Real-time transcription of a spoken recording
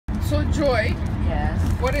So Joy, Yes.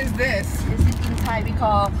 what is this? This is in Thai we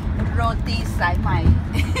call roti sai mai.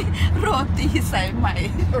 Roti sai mai.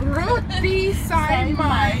 Roti sai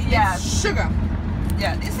mai. Yes. It's sugar.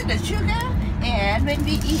 Yeah, this is the sugar, and when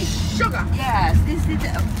we eat, Sugar. yes, this is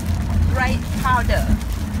the rice powder.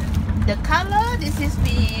 The color, this is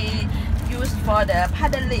we use for the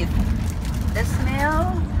powder leaf. The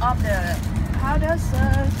smell of the powder so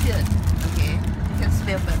good. Okay, you can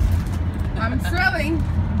smell first. I'm smelling.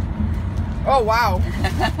 Oh wow.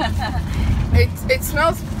 It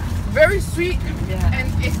smells very sweet, Yeah. and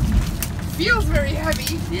it feels very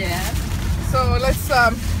heavy. Yeah. So let's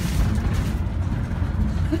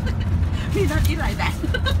We don't eat like that.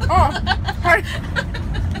 oh,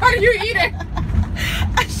 how do you eat it?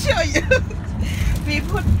 I show you. We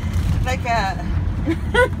put like a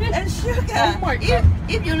sugar. Oh my God.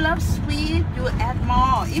 If you love sweet, you add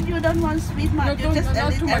more. If you don't want sweet much, No, you just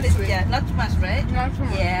not too much sweet. Yeah, not too much, right? Not too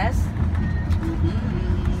much. Yes.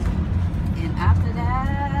 And after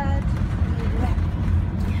that, we wrap.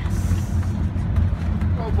 Yes.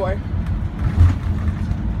 Oh boy.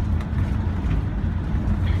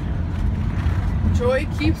 Joy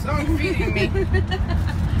keeps on feeding me.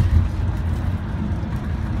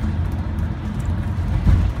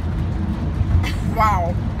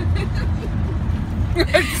 Wow.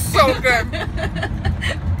 It's so good.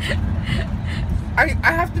 I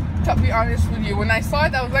have to be honest with you. When I saw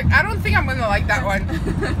it, I was like, I don't think I'm gonna like that one.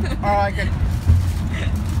 Or like it.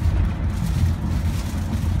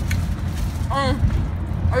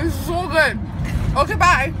 It's so good. Okay,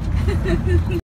 bye.